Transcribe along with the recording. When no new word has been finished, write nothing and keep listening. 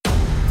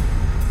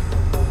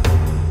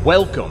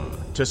Welcome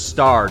to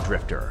Star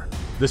Drifter,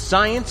 the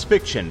science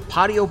fiction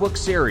audiobook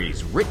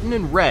series written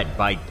and read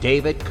by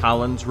David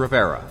Collins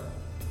Rivera.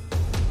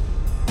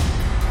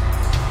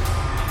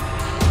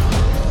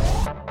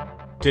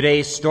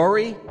 Today's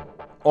story,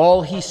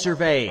 All He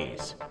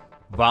Surveys,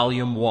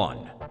 Volume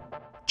 1,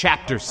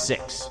 Chapter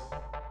 6.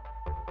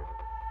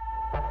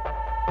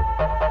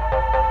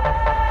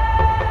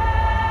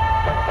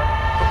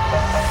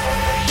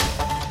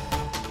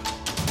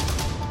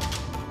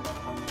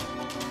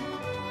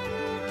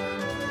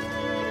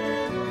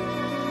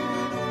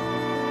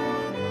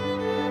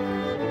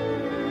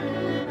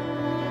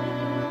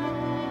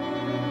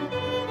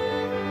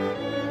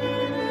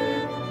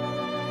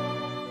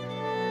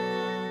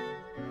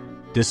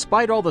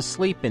 Despite all the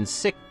sleep in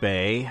sick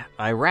bay,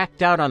 I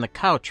racked out on the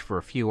couch for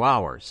a few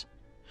hours.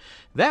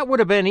 That would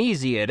have been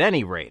easy at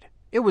any rate.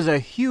 It was a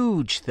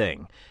huge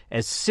thing,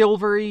 as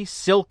silvery,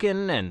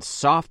 silken, and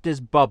soft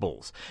as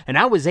bubbles, and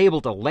I was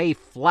able to lay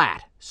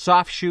flat,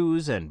 soft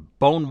shoes and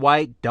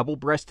bone-white,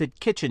 double-breasted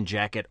kitchen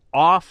jacket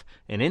off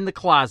and in the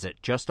closet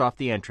just off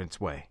the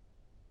entranceway.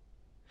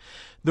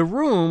 The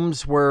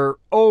rooms were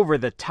over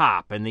the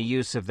top in the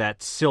use of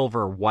that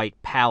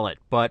silver-white palette,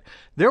 but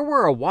there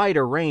were a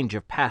wider range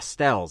of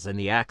pastels in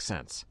the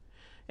accents.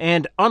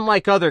 And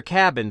unlike other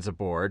cabins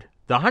aboard,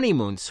 the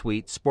honeymoon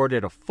suite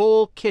sported a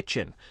full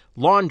kitchen,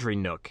 laundry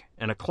nook,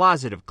 and a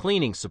closet of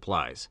cleaning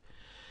supplies.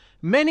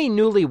 Many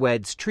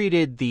newlyweds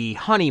treated the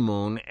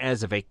honeymoon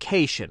as a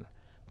vacation,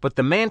 but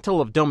the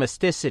mantle of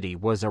domesticity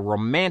was a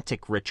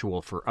romantic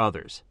ritual for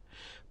others.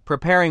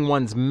 Preparing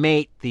one's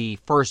mate the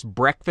first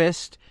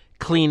breakfast,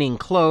 cleaning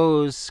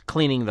clothes,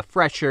 cleaning the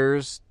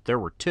freshers, there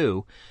were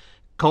two.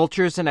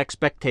 Cultures and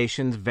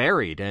expectations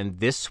varied, and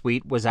this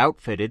suite was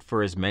outfitted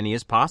for as many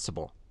as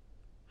possible.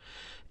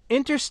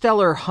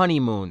 Interstellar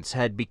honeymoons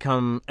had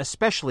become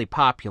especially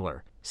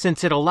popular,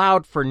 since it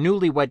allowed for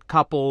newlywed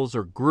couples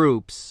or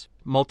groups,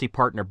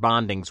 multi-partner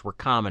bondings were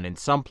common in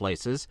some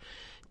places,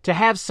 to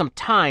have some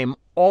time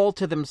all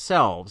to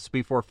themselves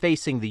before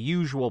facing the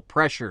usual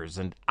pressures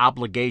and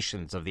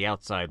obligations of the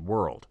outside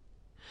world.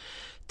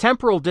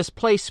 Temporal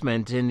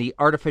displacement in the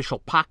artificial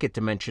pocket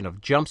dimension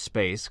of jump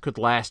space could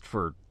last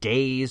for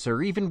days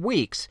or even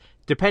weeks,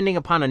 depending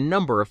upon a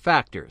number of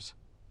factors.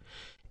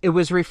 It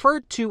was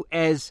referred to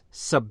as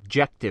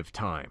subjective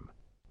time.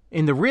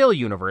 In the real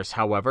universe,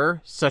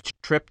 however, such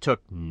a trip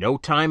took no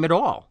time at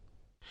all.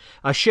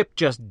 A ship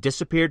just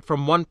disappeared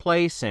from one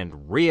place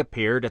and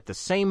reappeared at the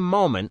same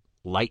moment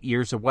light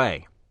years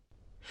away.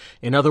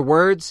 In other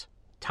words,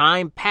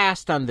 time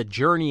passed on the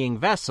journeying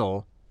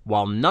vessel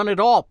while none at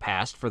all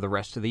passed for the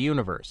rest of the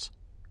universe.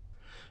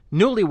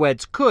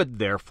 Newlyweds could,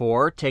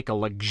 therefore, take a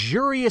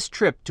luxurious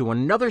trip to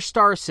another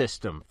star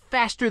system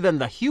faster than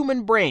the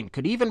human brain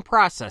could even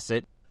process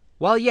it,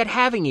 while yet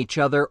having each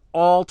other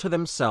all to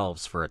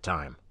themselves for a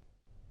time.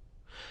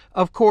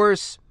 Of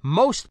course,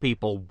 most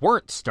people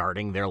weren't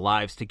starting their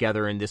lives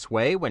together in this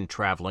way when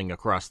traveling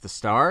across the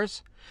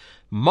stars.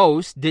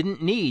 Most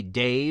didn't need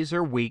days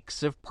or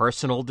weeks of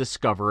personal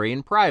discovery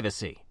and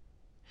privacy.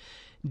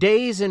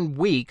 Days and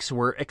weeks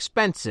were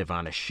expensive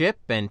on a ship,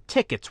 and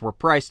tickets were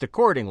priced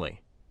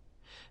accordingly.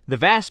 The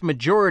vast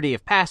majority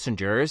of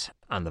passengers,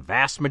 on the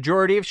vast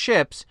majority of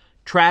ships,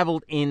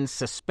 traveled in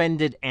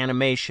suspended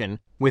animation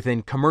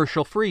within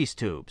commercial freeze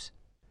tubes.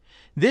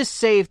 This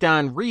saved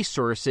on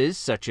resources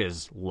such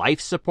as life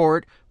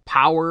support,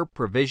 power,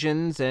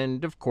 provisions,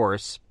 and, of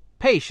course,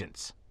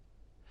 patience.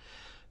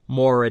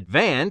 More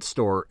advanced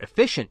or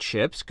efficient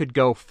ships could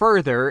go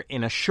further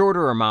in a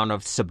shorter amount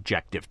of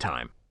subjective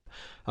time.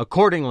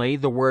 Accordingly,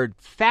 the word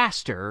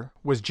faster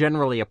was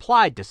generally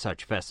applied to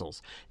such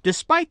vessels,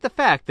 despite the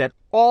fact that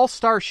all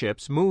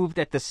starships moved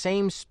at the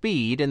same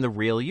speed in the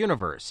real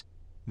universe.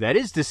 That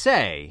is to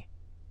say,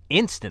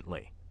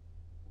 instantly.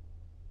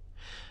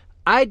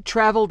 I'd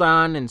traveled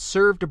on and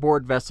served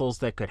aboard vessels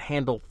that could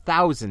handle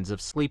thousands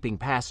of sleeping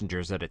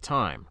passengers at a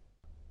time.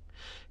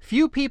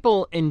 Few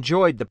people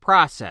enjoyed the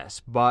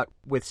process, but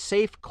with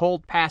safe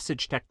cold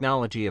passage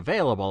technology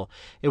available,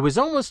 it was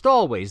almost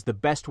always the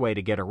best way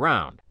to get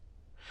around.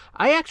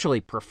 I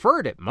actually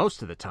preferred it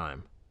most of the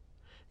time.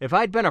 If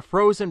I'd been a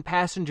frozen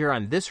passenger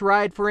on this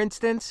ride, for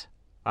instance,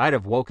 I'd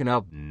have woken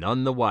up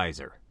none the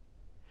wiser.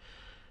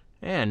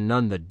 And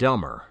none the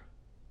dumber.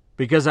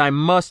 Because I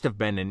must have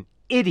been an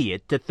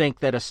idiot to think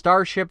that a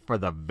starship for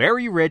the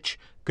very rich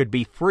could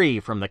be free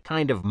from the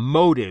kind of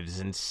motives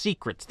and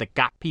secrets that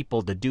got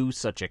people to do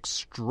such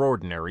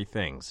extraordinary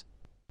things.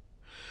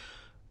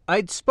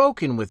 I'd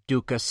spoken with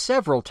Duca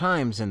several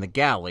times in the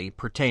galley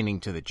pertaining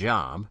to the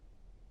job.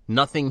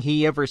 Nothing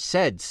he ever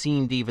said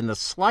seemed even the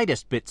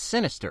slightest bit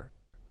sinister.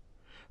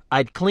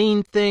 I'd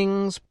cleaned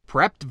things,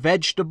 prepped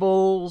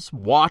vegetables,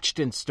 watched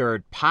and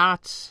stirred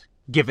pots,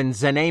 given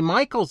Zene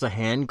Michaels a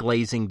hand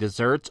glazing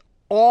desserts,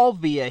 all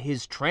via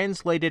his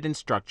translated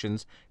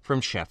instructions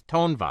from Chef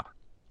Tonva.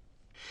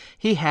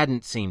 He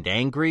hadn't seemed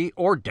angry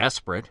or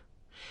desperate.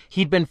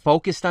 He'd been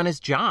focused on his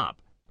job,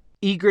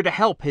 eager to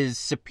help his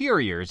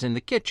superiors in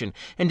the kitchen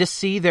and to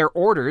see their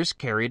orders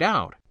carried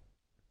out.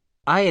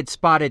 I had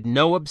spotted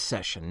no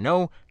obsession,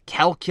 no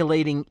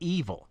calculating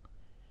evil.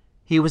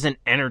 He was an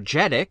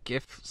energetic,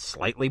 if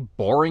slightly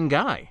boring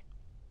guy.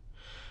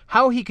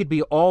 How he could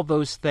be all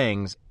those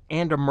things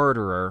and a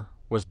murderer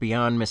was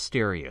beyond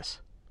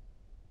mysterious.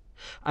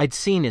 I'd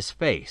seen his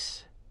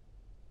face.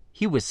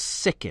 He was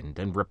sickened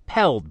and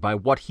repelled by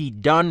what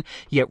he'd done,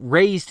 yet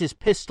raised his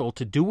pistol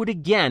to do it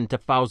again to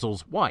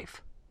Fausel's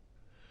wife.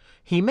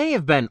 He may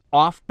have been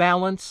off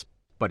balance,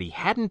 but he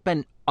hadn't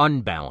been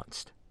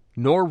unbalanced,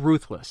 nor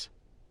ruthless.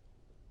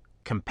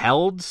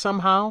 Compelled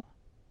somehow?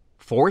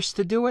 Forced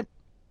to do it?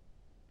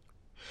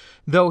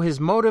 Though his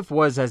motive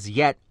was as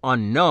yet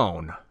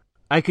unknown,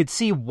 I could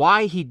see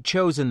why he'd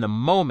chosen the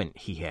moment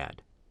he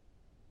had.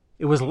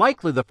 It was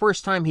likely the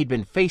first time he'd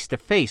been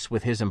face-to-face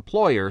with his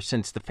employer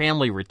since the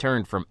family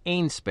returned from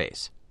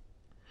Ainspace.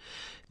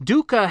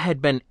 Duca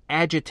had been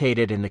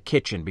agitated in the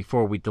kitchen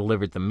before we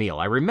delivered the meal.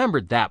 I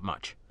remembered that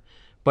much.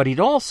 But he'd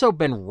also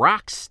been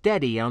rock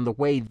steady on the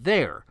way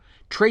there,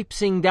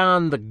 traipsing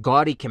down the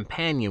gaudy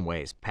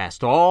companionways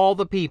past all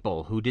the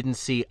people who didn't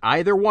see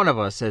either one of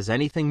us as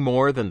anything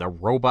more than the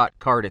robot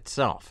cart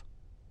itself.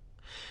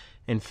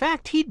 In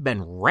fact, he'd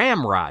been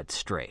ramrod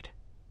straight.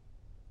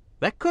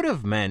 That could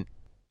have meant...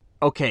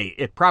 Okay,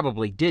 it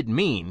probably did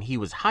mean he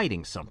was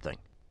hiding something.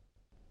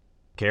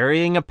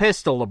 Carrying a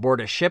pistol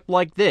aboard a ship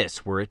like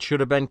this, where it should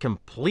have been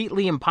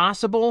completely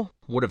impossible,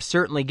 would have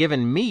certainly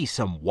given me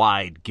some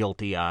wide,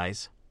 guilty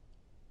eyes.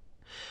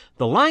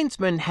 The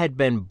linesman had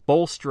been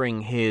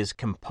bolstering his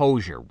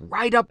composure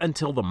right up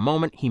until the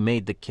moment he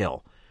made the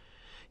kill.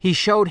 He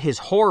showed his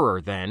horror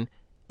then,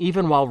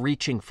 even while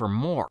reaching for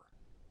more.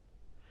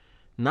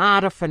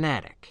 Not a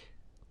fanatic,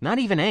 not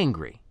even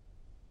angry.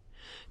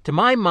 To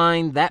my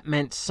mind, that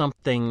meant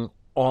something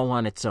all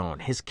on its own.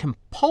 His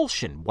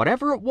compulsion,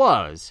 whatever it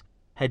was,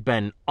 had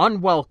been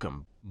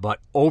unwelcome but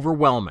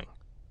overwhelming,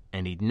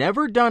 and he'd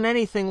never done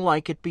anything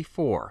like it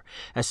before.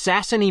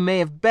 Assassin he may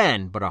have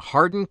been, but a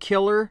hardened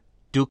killer,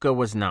 Duca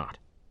was not.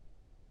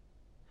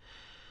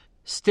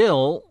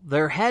 Still,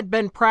 there had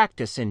been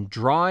practice in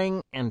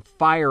drawing and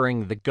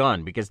firing the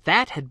gun, because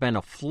that had been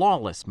a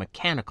flawless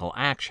mechanical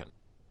action.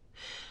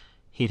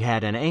 He'd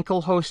had an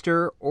ankle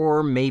holster,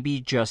 or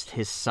maybe just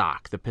his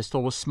sock. The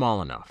pistol was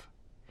small enough.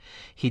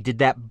 He did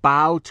that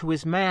bow to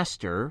his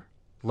master,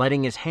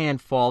 letting his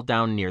hand fall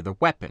down near the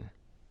weapon.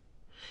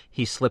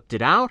 He slipped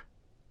it out,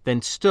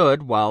 then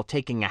stood while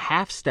taking a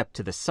half step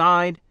to the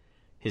side,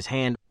 his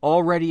hand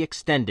already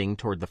extending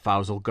toward the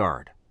Fausel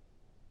guard.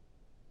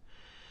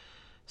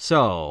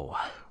 So,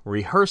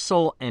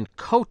 rehearsal and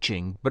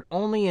coaching, but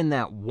only in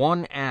that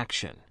one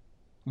action.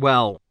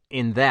 Well,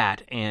 in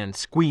that and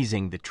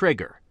squeezing the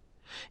trigger.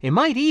 It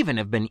might even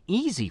have been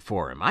easy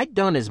for him. I'd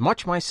done as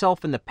much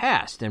myself in the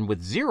past, and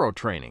with zero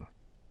training.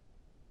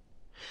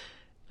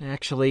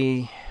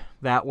 Actually,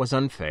 that was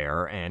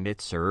unfair, and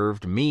it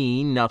served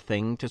me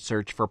nothing to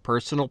search for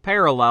personal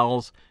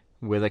parallels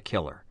with a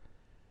killer.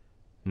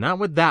 Not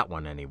with that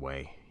one,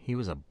 anyway. He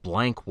was a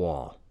blank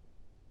wall.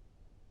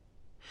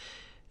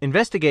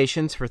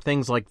 Investigations for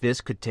things like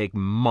this could take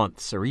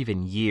months or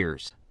even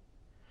years.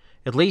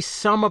 At least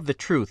some of the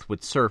truth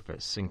would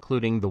surface,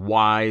 including the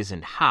whys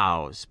and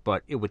hows,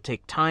 but it would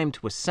take time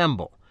to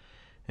assemble,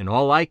 and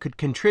all I could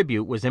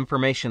contribute was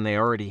information they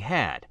already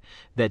had,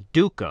 that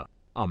Duca,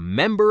 a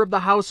member of the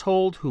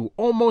household who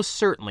almost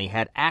certainly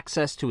had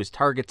access to his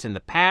targets in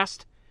the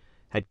past,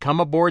 had come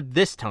aboard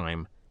this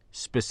time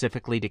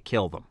specifically to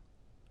kill them.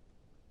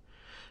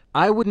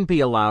 I wouldn't be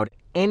allowed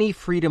any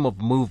freedom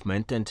of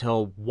movement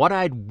until what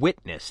I'd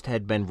witnessed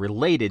had been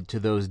related to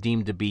those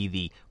deemed to be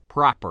the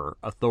proper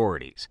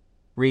authorities.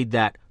 Read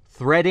that,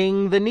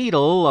 threading the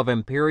needle of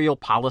imperial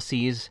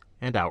policies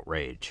and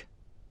outrage.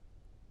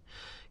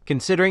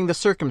 Considering the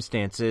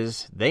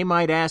circumstances, they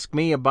might ask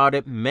me about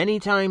it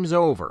many times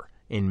over,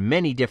 in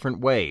many different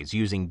ways,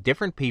 using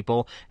different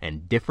people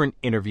and different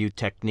interview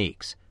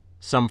techniques.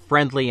 Some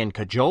friendly and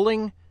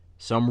cajoling,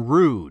 some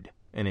rude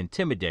and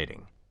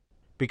intimidating.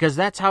 Because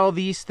that's how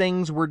these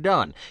things were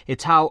done.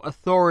 It's how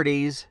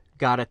authorities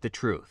got at the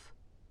truth.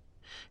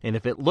 And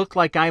if it looked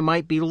like I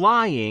might be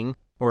lying,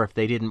 or if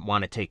they didn't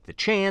want to take the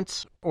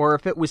chance, or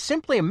if it was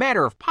simply a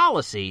matter of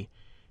policy,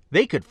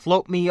 they could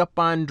float me up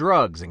on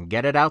drugs and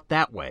get it out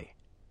that way.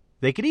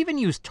 They could even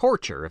use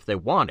torture if they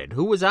wanted.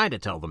 Who was I to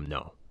tell them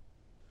no?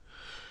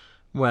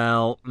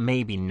 Well,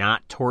 maybe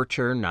not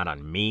torture, not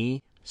on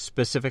me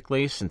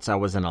specifically, since I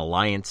was an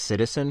Alliance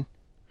citizen.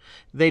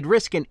 They'd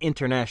risk an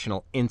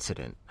international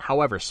incident,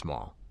 however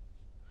small.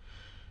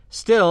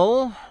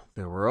 Still,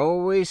 there were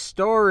always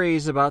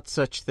stories about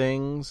such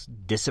things,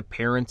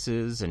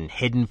 disappearances and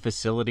hidden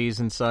facilities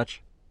and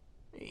such.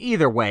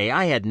 Either way,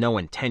 I had no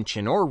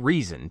intention or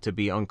reason to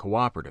be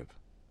uncooperative.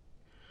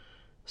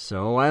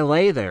 So I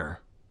lay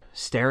there,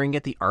 staring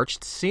at the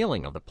arched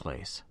ceiling of the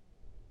place.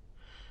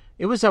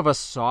 It was of a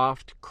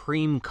soft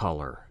cream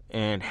color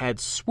and had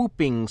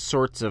swooping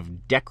sorts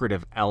of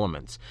decorative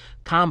elements,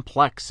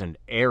 complex and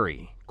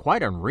airy,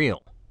 quite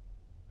unreal.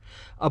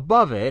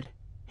 Above it,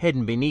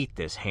 hidden beneath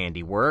this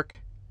handiwork,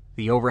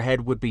 the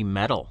overhead would be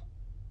metal.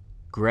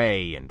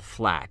 gray and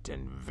flat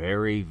and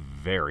very,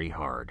 very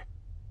hard.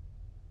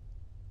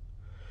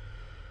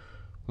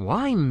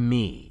 Why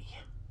me?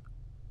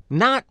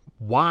 Not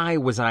why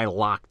was I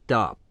locked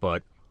up,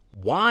 but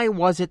why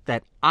was it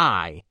that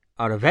I,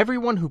 out of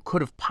everyone who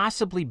could have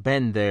possibly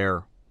been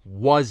there,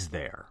 was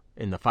there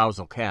in the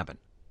Fousel cabin?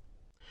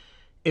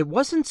 It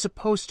wasn't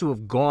supposed to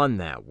have gone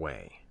that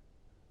way.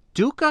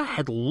 Duca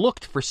had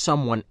looked for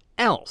someone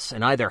else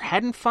and either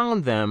hadn't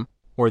found them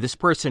or this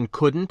person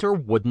couldn't or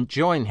wouldn't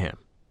join him.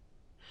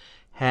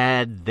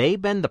 Had they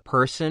been the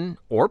person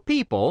or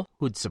people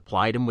who'd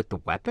supplied him with the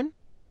weapon?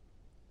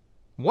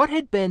 What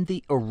had been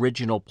the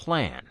original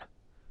plan?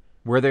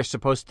 Were there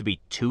supposed to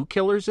be 2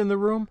 killers in the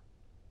room?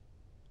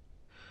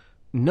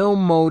 No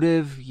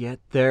motive, yet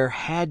there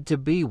had to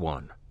be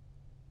one.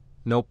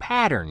 No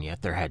pattern,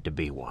 yet there had to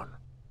be one.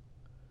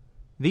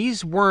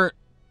 These weren't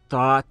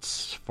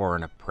thoughts for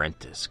an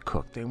apprentice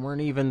cook. They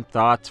weren't even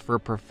thoughts for a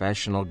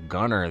professional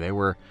gunner. They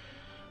were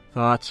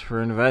thoughts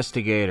for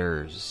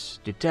investigators,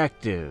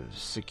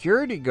 detectives,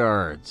 security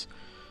guards,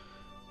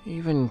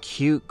 even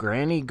cute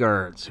granny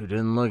guards who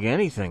didn't look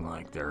anything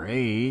like their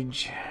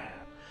age.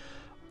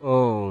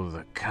 Oh,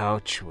 the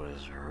couch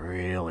was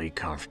really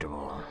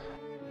comfortable.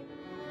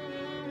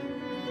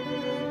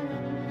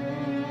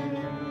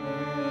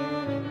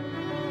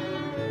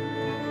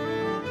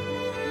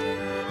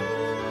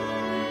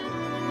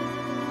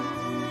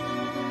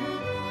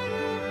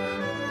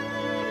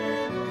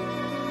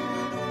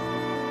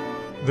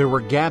 There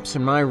were gaps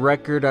in my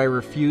record I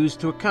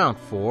refused to account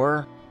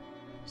for.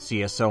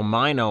 CSO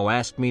Mino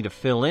asked me to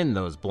fill in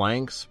those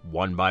blanks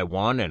one by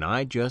one, and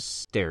I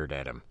just stared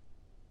at him.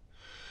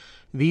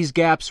 These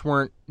gaps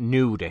weren't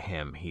new to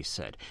him, he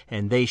said,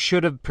 and they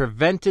should have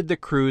prevented the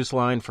cruise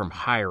line from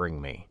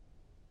hiring me.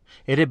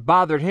 It had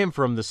bothered him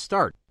from the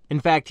start. In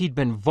fact, he'd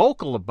been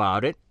vocal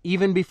about it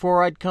even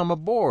before I'd come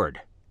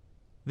aboard.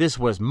 This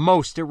was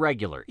most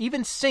irregular,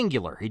 even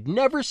singular. He'd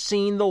never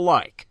seen the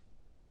like.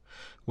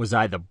 Was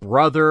I the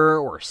brother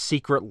or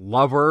secret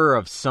lover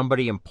of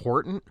somebody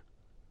important?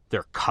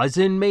 Their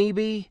cousin,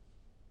 maybe?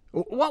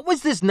 What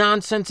was this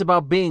nonsense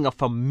about being a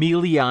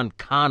familion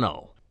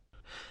cano?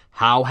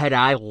 How had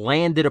I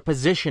landed a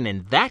position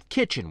in that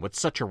kitchen with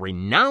such a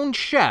renowned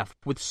chef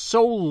with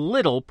so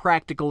little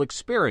practical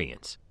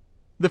experience?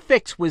 The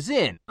fix was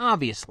in,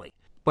 obviously,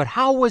 but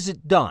how was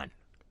it done?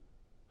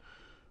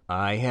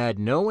 I had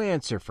no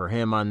answer for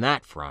him on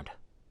that front.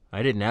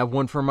 I didn't have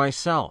one for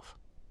myself.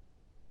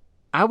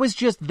 I was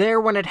just there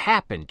when it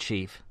happened,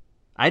 Chief.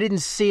 I didn't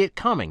see it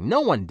coming.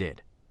 No one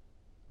did.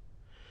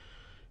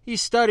 He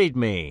studied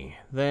me,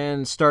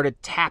 then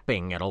started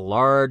tapping at a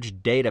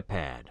large data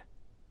pad.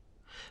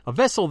 A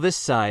vessel this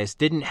size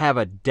didn't have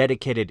a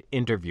dedicated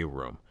interview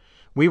room.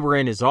 We were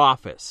in his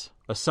office,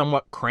 a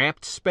somewhat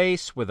cramped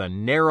space with a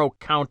narrow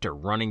counter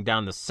running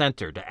down the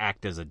center to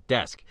act as a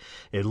desk.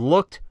 It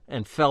looked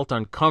and felt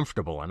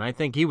uncomfortable, and I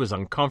think he was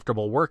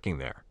uncomfortable working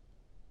there.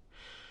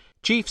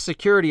 Chief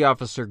Security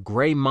Officer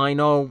Gray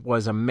Mino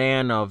was a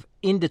man of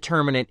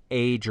indeterminate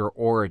age or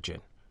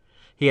origin.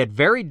 He had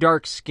very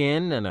dark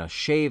skin and a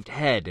shaved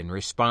head in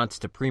response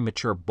to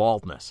premature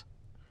baldness.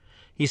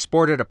 He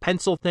sported a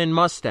pencil-thin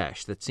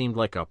mustache that seemed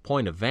like a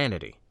point of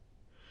vanity.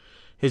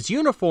 His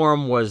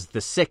uniform was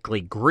the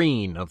sickly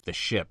green of the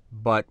ship,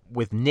 but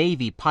with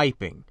navy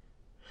piping.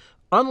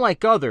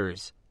 Unlike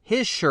others,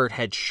 his shirt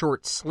had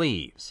short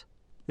sleeves.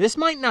 This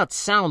might not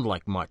sound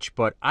like much,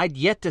 but I'd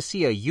yet to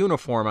see a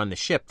uniform on the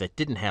ship that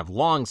didn't have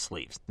long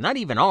sleeves, not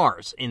even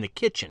ours, in the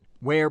kitchen,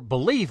 where,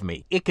 believe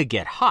me, it could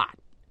get hot.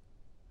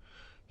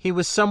 He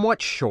was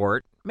somewhat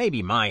short,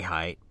 maybe my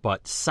height,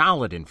 but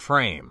solid in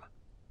frame.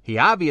 He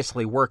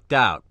obviously worked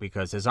out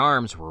because his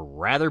arms were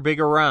rather big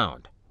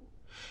around.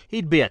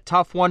 He'd be a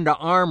tough one to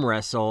arm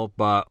wrestle,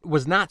 but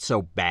was not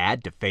so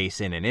bad to face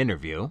in an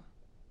interview.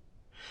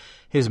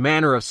 His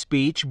manner of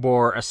speech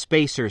bore a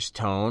spacer's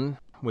tone,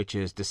 which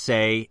is to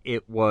say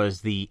it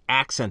was the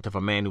accent of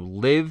a man who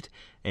lived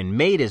and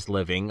made his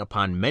living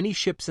upon many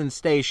ships and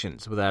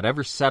stations without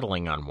ever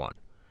settling on one.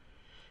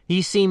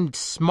 He seemed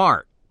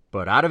smart,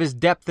 but out of his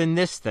depth in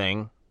this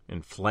thing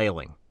and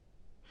flailing.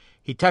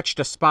 He touched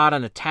a spot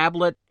on the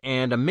tablet,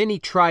 and a mini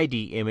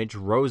 3D image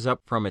rose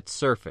up from its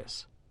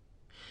surface.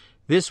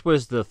 This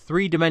was the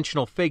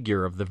three-dimensional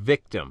figure of the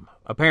victim,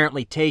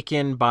 apparently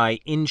taken by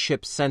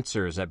in-ship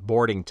sensors at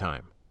boarding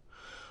time.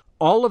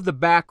 All of the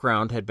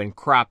background had been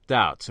cropped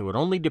out, so it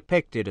only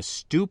depicted a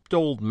stooped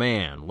old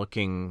man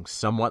looking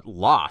somewhat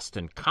lost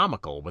and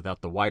comical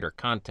without the wider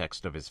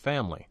context of his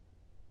family.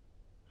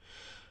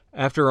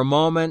 After a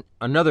moment,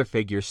 another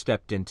figure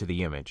stepped into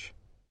the image.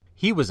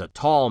 He was a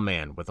tall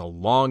man with a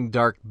long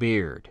dark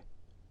beard.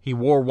 He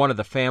wore one of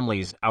the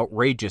family's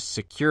outrageous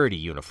security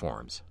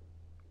uniforms.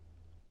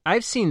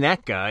 I've seen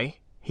that guy.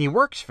 He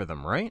works for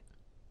them, right?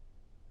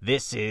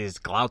 This is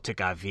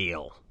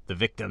Glautigavil, the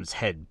victim's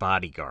head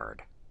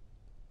bodyguard.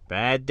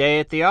 Bad day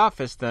at the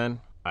office,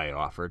 then, I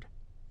offered.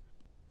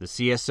 The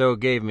CSO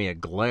gave me a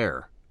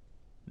glare.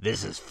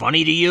 This is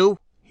funny to you?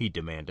 He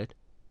demanded.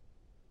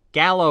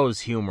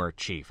 Gallows humor,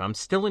 Chief. I'm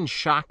still in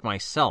shock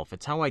myself.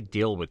 It's how I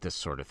deal with this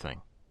sort of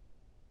thing.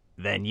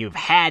 Then you've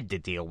had to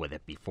deal with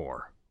it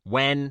before.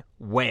 When,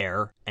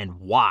 where, and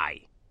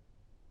why?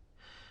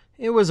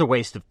 It was a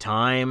waste of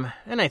time,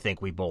 and I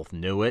think we both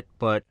knew it,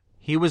 but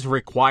he was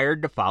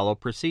required to follow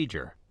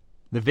procedure.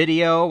 The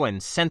video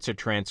and censor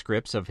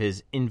transcripts of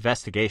his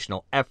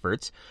investigational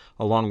efforts,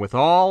 along with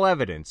all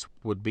evidence,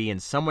 would be in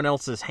someone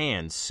else's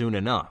hands soon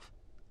enough.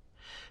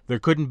 There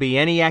couldn't be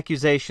any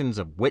accusations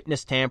of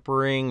witness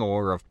tampering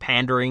or of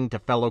pandering to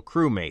fellow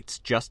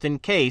crewmates, just in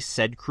case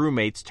said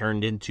crewmates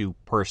turned into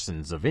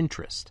persons of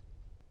interest.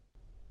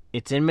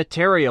 It's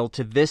immaterial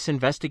to this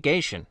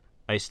investigation,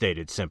 I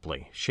stated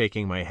simply,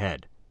 shaking my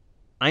head.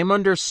 I'm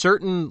under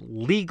certain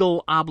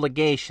legal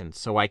obligations,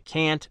 so I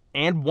can't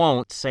and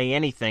won't say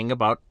anything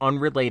about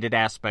unrelated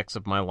aspects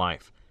of my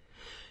life.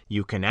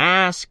 You can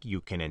ask,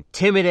 you can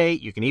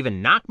intimidate, you can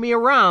even knock me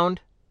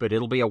around, but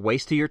it'll be a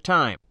waste of your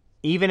time.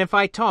 Even if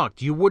I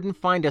talked, you wouldn't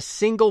find a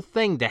single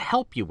thing to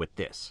help you with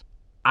this.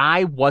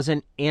 I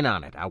wasn't in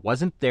on it. I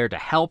wasn't there to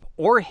help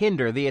or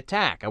hinder the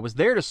attack. I was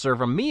there to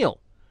serve a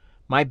meal.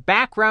 My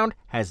background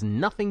has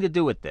nothing to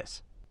do with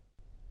this.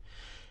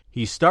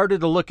 He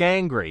started to look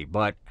angry,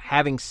 but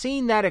having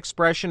seen that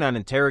expression on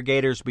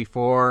interrogators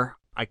before,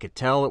 I could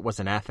tell it was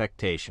an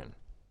affectation.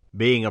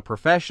 Being a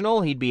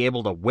professional, he'd be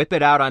able to whip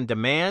it out on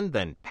demand,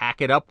 then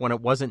pack it up when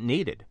it wasn't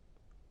needed.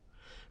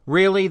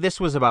 Really, this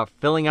was about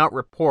filling out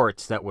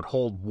reports that would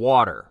hold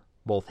water,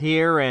 both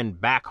here and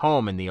back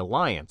home in the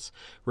Alliance.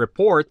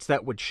 Reports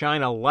that would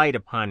shine a light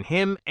upon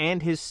him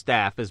and his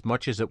staff as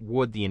much as it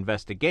would the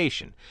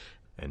investigation,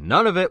 and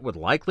none of it would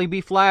likely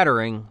be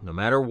flattering, no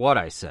matter what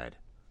I said.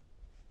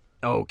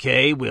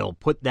 Okay, we'll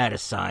put that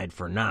aside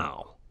for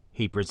now,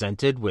 he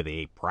presented with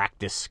a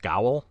practiced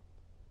scowl.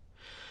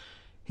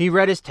 He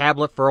read his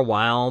tablet for a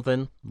while,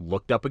 then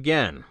looked up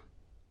again.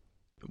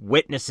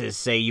 Witnesses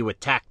say you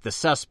attacked the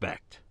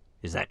suspect.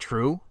 Is that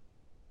true?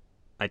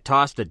 I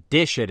tossed a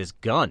dish at his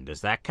gun.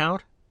 Does that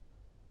count?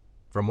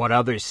 From what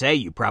others say,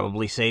 you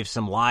probably saved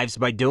some lives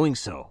by doing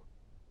so.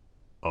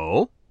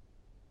 Oh?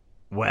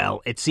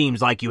 Well, it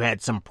seems like you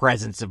had some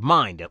presence of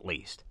mind, at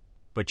least.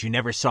 But you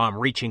never saw him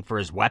reaching for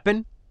his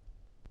weapon?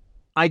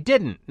 I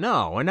didn't,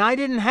 no, and I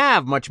didn't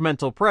have much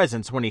mental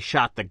presence when he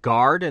shot the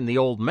guard and the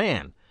old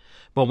man.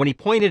 But when he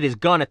pointed his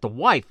gun at the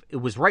wife, it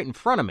was right in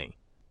front of me.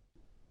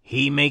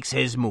 He makes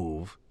his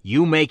move,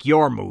 you make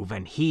your move,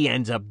 and he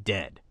ends up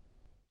dead.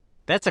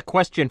 That's a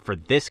question for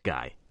this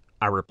guy,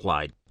 I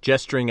replied,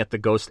 gesturing at the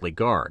ghostly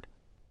guard.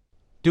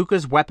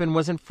 Duca's weapon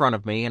was in front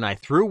of me, and I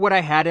threw what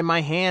I had in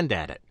my hand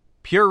at it.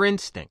 Pure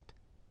instinct.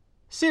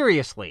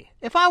 Seriously,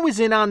 if I was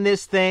in on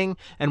this thing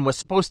and was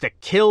supposed to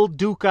kill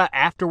Duca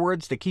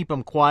afterwards to keep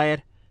him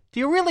quiet, do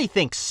you really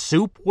think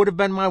soup would have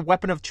been my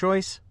weapon of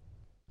choice?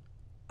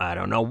 I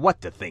don't know what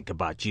to think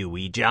about you,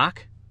 Ejoq.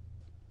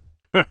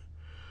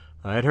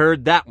 I'd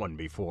heard that one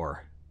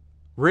before.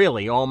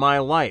 Really, all my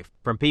life,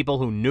 from people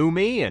who knew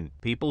me and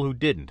people who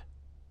didn't.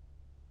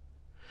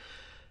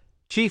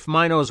 Chief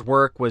Mino's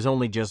work was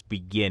only just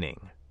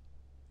beginning.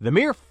 The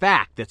mere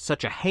fact that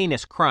such a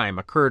heinous crime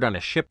occurred on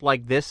a ship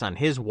like this on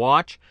his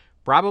watch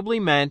probably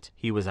meant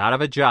he was out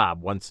of a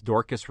job once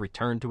Dorcas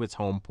returned to its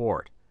home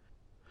port.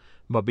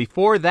 But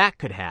before that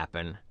could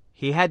happen,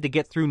 he had to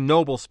get through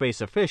Noble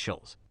Space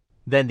officials,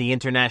 then the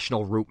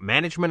International Route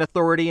Management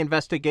Authority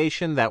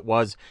investigation that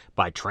was,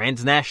 by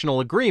transnational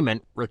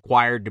agreement,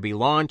 required to be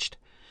launched,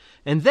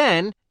 and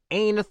then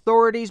AIM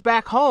authorities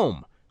back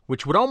home,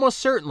 which would almost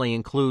certainly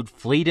include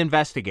fleet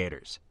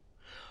investigators.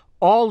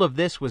 All of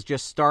this was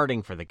just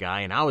starting for the guy,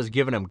 and I was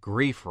giving him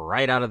grief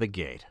right out of the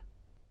gate.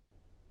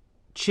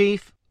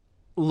 Chief,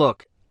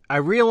 look, I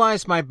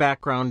realize my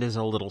background is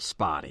a little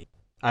spotty.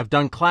 I've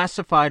done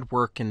classified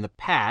work in the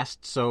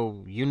past,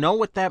 so you know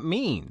what that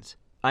means.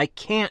 I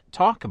can't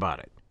talk about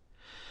it.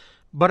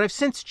 But I've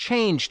since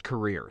changed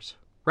careers.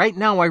 Right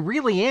now, I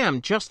really am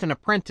just an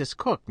apprentice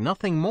cook,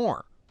 nothing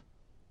more.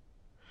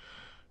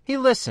 He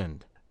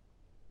listened.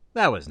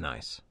 That was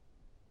nice.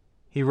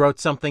 He wrote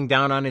something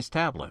down on his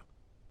tablet.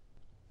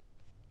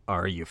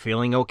 Are you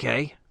feeling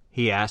okay?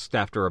 He asked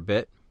after a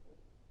bit.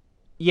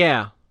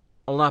 Yeah,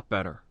 a lot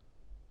better.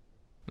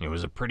 It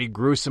was a pretty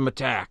gruesome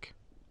attack.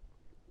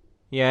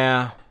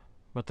 Yeah,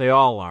 but they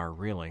all are,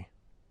 really.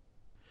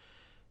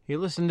 He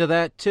listened to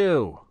that,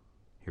 too.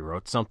 He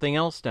wrote something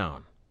else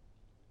down.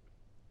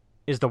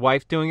 Is the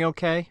wife doing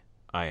okay?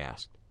 I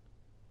asked.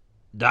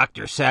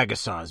 Dr.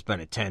 Sagasaw's been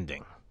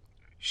attending.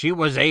 She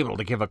was able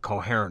to give a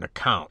coherent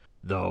account,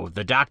 though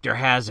the doctor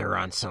has her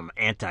on some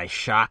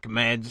anti-shock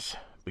meds.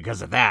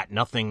 Because of that,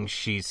 nothing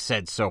she's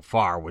said so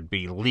far would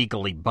be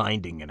legally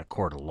binding in a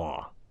court of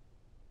law.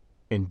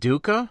 And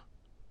Duca?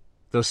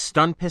 Those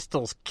stun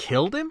pistols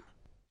killed him?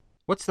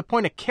 What's the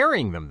point of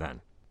carrying them, then?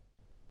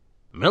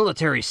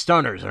 Military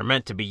stunners are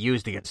meant to be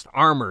used against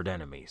armored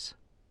enemies.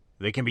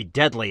 They can be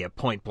deadly at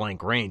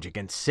point-blank range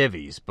against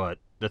civvies, but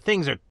the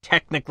things are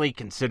technically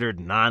considered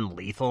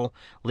non-lethal,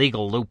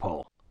 legal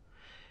loophole.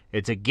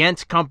 It's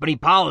against company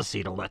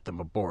policy to let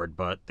them aboard,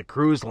 but the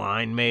cruise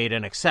line made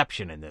an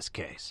exception in this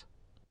case.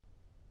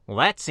 Well,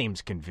 that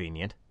seems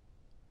convenient.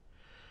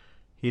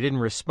 He didn't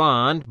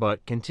respond,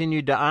 but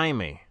continued to eye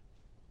me.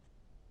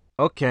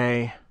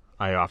 Okay,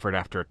 I offered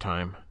after a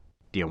time.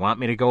 Do you want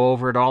me to go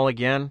over it all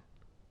again?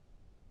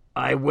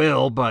 I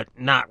will, but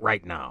not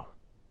right now.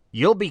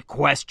 You'll be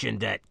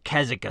questioned at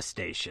Ejoq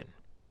Station.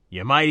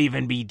 You might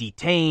even be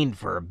detained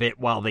for a bit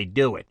while they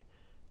do it.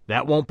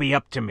 That won't be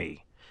up to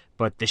me,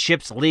 but the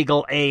ship's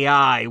legal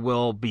AI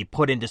will be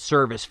put into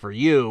service for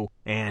you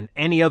and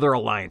any other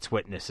Alliance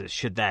witnesses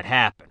should that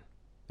happen.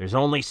 There's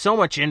only so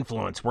much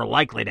influence we're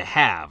likely to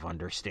have,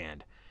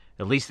 understand,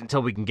 at least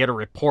until we can get a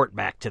report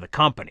back to the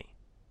company.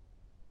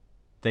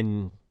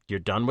 Then you're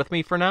done with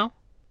me for now?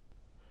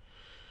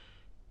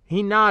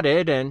 He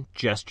nodded and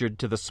gestured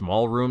to the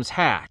small room's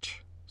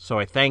hatch, so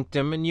I thanked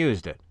him and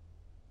used it.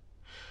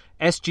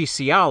 S.G.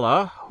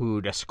 Ciala,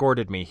 who'd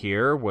escorted me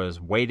here, was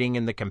waiting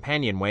in the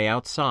companionway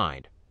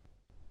outside.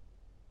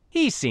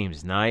 He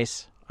seems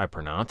nice, I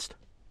pronounced.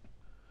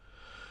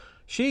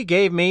 She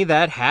gave me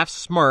that half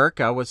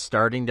smirk I was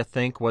starting to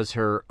think was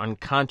her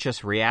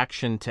unconscious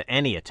reaction to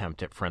any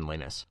attempt at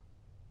friendliness.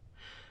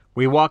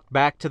 We walked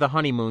back to the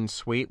honeymoon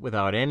suite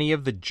without any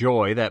of the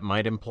joy that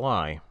might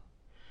imply.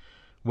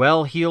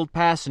 Well-heeled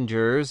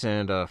passengers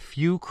and a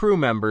few crew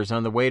members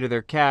on the way to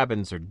their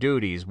cabins or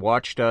duties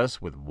watched us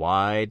with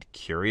wide,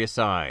 curious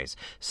eyes,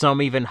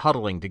 some even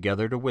huddling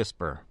together to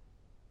whisper.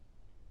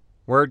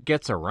 Word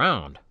gets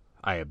around,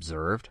 I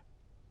observed,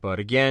 but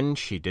again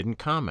she didn't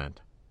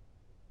comment.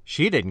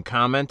 She didn't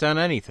comment on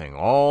anything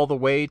all the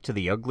way to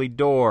the ugly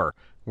door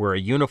where a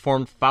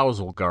uniformed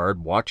Fousel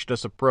guard watched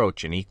us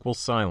approach in equal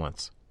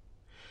silence.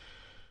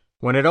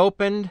 When it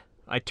opened,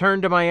 I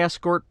turned to my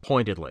escort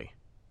pointedly.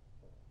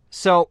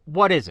 So,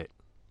 what is it?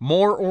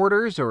 More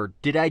orders, or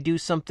did I do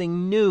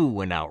something new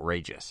and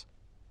outrageous?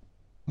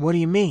 What do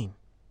you mean?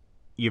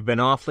 You've been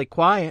awfully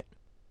quiet.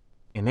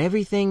 And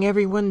everything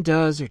everyone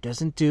does or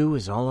doesn't do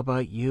is all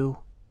about you.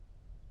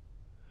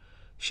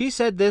 She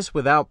said this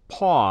without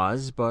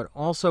pause, but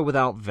also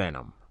without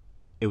venom.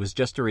 It was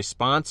just a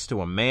response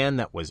to a man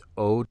that was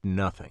owed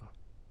nothing.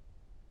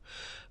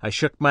 I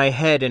shook my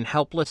head in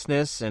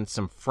helplessness and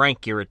some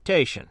frank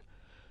irritation.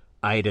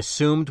 I had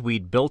assumed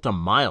we'd built a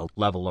mild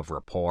level of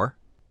rapport.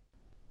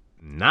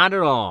 Not at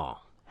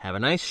all. Have a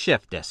nice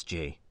shift,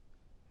 SG.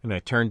 And I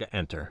turned to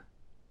enter.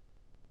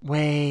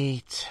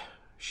 Wait,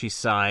 she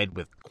sighed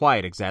with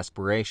quiet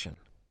exasperation.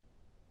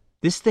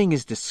 This thing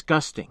is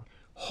disgusting,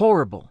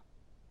 horrible.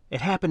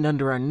 It happened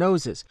under our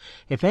noses.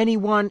 If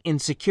anyone in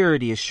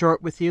security is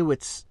short with you,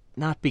 it's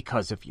not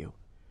because of you.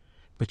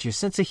 But your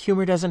sense of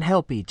humor doesn't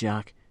help,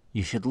 Ejoq.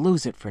 You should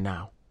lose it for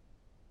now.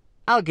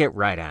 I'll get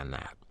right on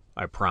that,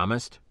 I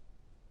promised.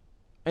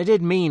 I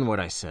did mean what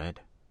I said.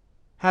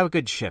 Have a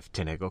good shift,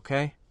 Tinnig,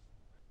 okay?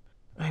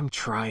 I'm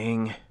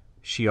trying,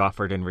 she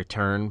offered in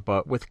return,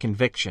 but with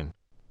conviction.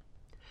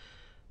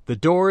 The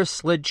door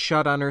slid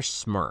shut on her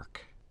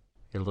smirk.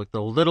 It looked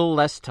a little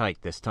less tight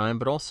this time,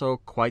 but also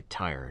quite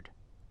tired.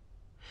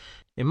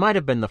 It might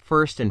have been the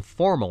first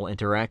informal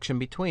interaction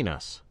between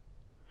us.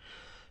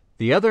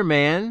 The other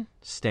man,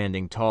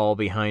 standing tall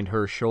behind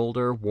her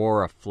shoulder,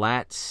 wore a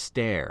flat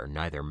stare,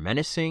 neither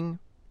menacing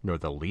nor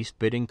the least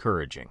bit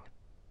encouraging.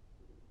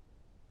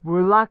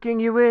 We're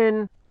locking you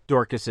in,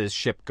 Dorcas's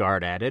ship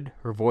guard added,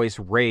 her voice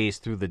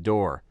raised through the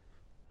door.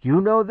 You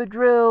know the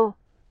drill.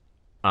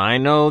 I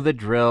know the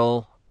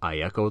drill, I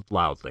echoed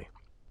loudly.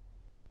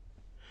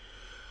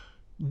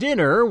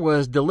 Dinner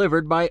was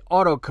delivered by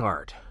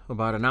autocart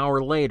about an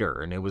hour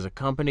later, and it was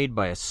accompanied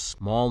by a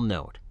small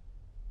note.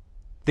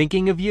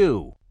 Thinking of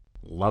you,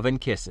 love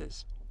and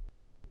kisses.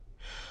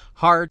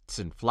 Hearts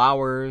and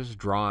flowers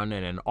drawn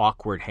in an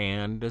awkward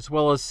hand, as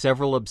well as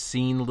several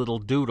obscene little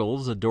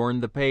doodles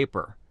adorned the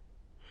paper.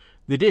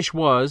 The dish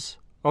was,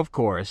 of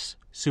course,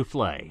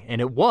 soufflé, and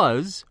it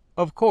was,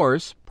 of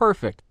course,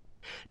 perfect.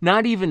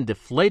 Not even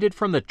deflated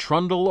from the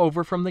trundle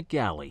over from the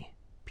galley.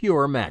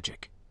 Pure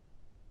magic.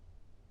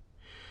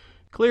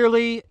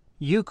 Clearly,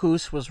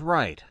 Yukus was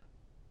right.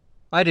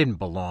 I didn't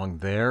belong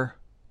there.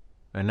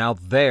 And now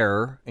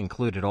there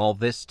included all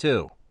this,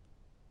 too.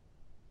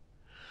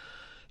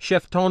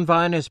 Chef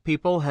Tonva and his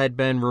people had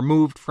been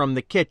removed from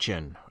the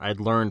kitchen, I'd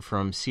learned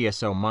from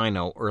CSO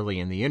Mino early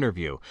in the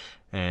interview,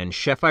 and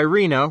Chef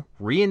Irina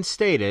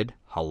reinstated,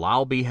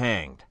 halal be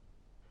hanged.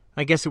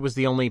 I guess it was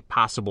the only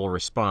possible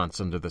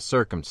response under the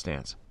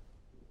circumstance.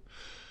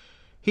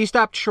 He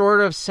stopped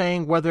short of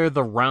saying whether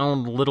the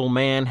round little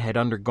man had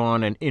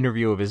undergone an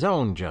interview of his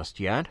own just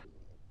yet.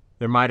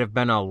 There might have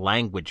been a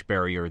language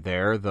barrier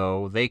there,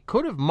 though they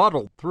could have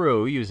muddled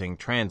through using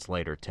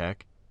translator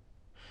tech.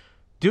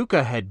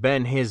 Duca had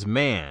been his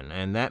man,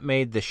 and that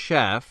made the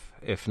chef,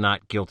 if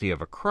not guilty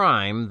of a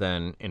crime,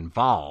 then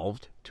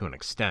involved, to an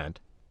extent.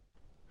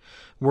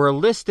 Were a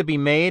list to be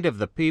made of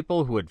the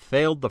people who had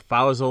failed the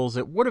Fousels,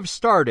 it would have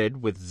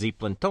started with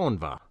Zeppelin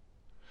Tonva.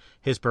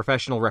 His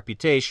professional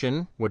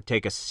reputation would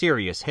take a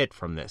serious hit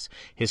from this.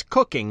 His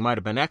cooking might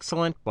have been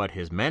excellent, but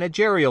his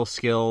managerial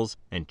skills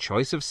and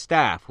choice of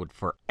staff would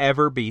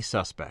forever be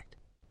suspect.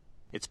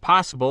 It's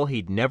possible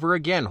he'd never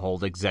again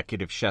hold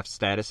executive chef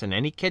status in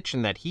any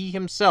kitchen that he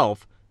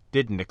himself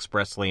didn't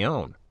expressly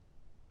own.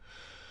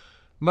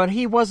 But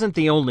he wasn't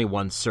the only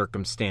one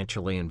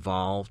circumstantially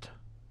involved.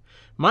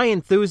 My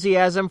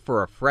enthusiasm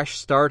for a fresh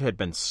start had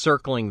been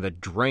circling the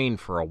drain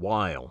for a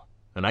while,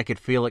 and I could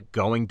feel it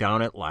going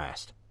down at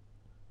last.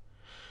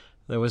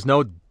 There was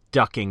no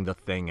ducking the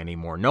thing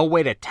anymore, no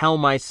way to tell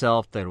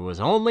myself that it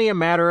was only a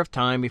matter of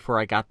time before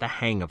I got the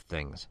hang of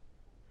things.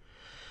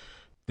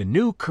 The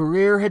new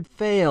career had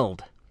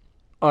failed,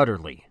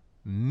 utterly,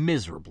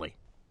 miserably.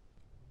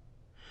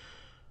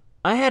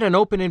 I had an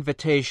open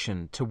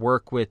invitation to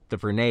work with the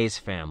Vernays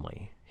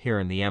family here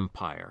in the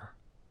Empire.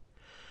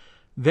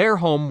 Their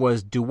home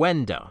was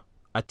Duenda,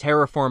 a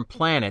terraformed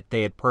planet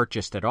they had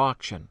purchased at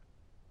auction.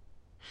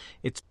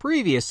 Its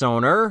previous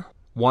owner,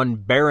 one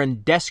Baron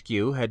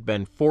Deskew, had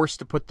been forced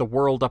to put the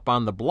world up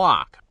on the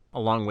block,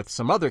 along with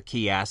some other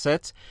key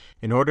assets,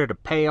 in order to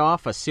pay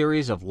off a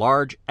series of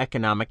large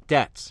economic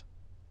debts.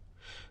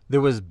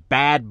 There was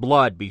bad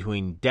blood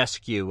between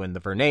Deskew and the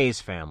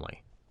Vernays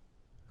family.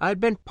 I'd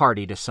been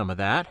party to some of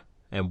that,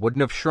 and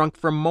wouldn't have shrunk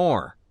from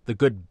more, the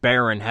good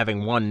Baron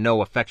having won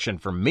no affection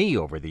for me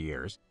over the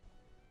years.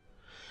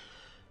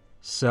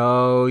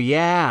 So,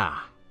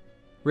 yeah,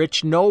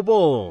 rich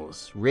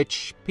nobles,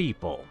 rich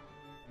people,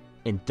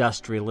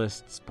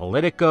 industrialists,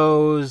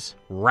 politicos,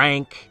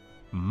 rank,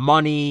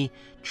 money,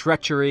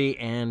 treachery,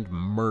 and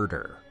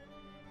murder.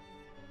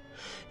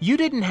 You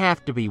didn't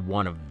have to be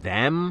one of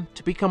them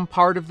to become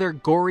part of their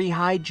gory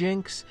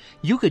hijinks.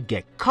 You could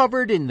get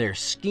covered in their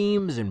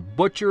schemes and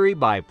butchery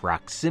by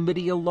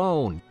proximity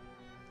alone.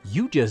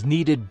 You just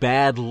needed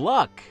bad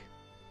luck.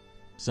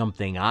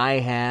 Something I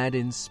had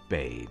in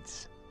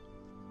spades.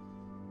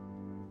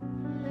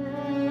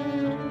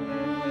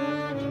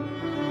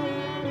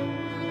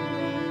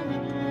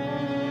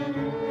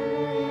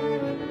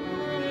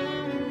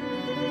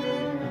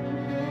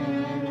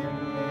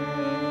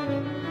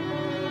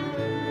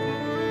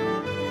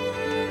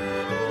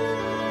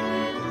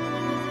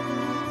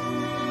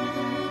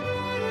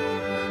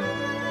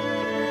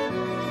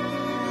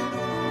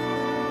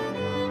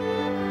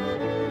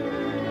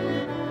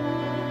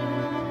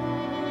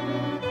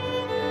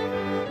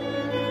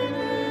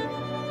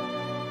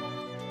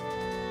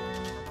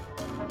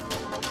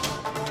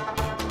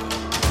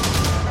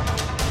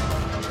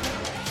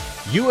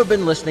 You have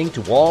been listening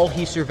to All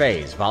He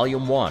Surveys,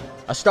 Volume 1,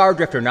 a Star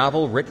Drifter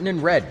novel written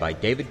and read by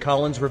David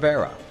Collins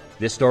Rivera.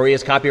 This story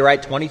is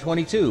copyright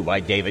 2022 by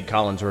David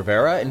Collins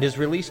Rivera and is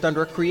released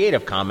under a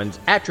Creative Commons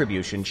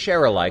Attribution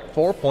Share-alike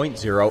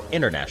 4.0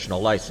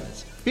 International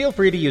License. Feel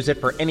free to use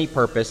it for any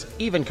purpose,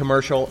 even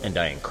commercial, and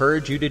I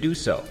encourage you to do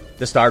so.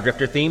 The Star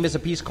Drifter theme is a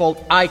piece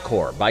called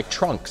Ichor by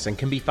Trunks and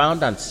can be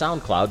found on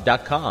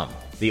SoundCloud.com.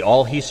 The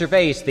All He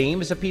Surveys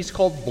theme is a piece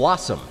called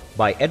Blossom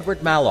by Edward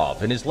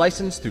Malov and is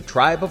licensed through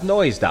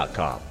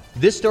tribeofnoise.com.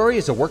 This story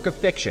is a work of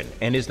fiction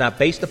and is not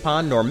based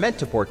upon nor meant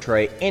to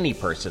portray any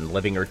person,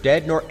 living or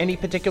dead, nor any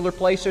particular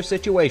place or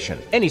situation.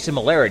 Any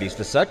similarities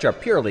to such are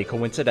purely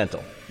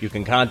coincidental. You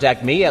can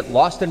contact me at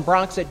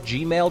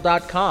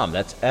lostnbronx@gmail.com.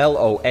 That's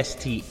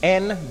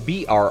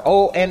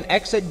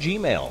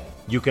LOSTNBRONX@gmail.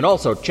 You can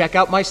also check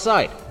out my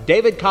site,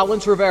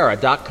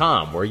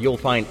 davidcollinsrivera.com, where you'll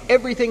find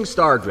everything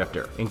Star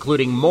Drifter,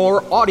 including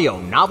more audio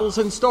novels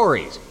and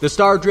stories, the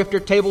Star Drifter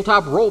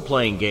tabletop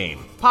role-playing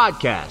game,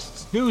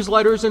 podcasts,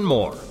 newsletters, and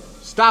more.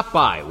 Stop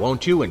by,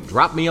 won't you, and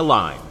drop me a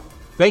line.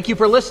 Thank you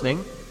for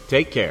listening.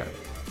 Take care.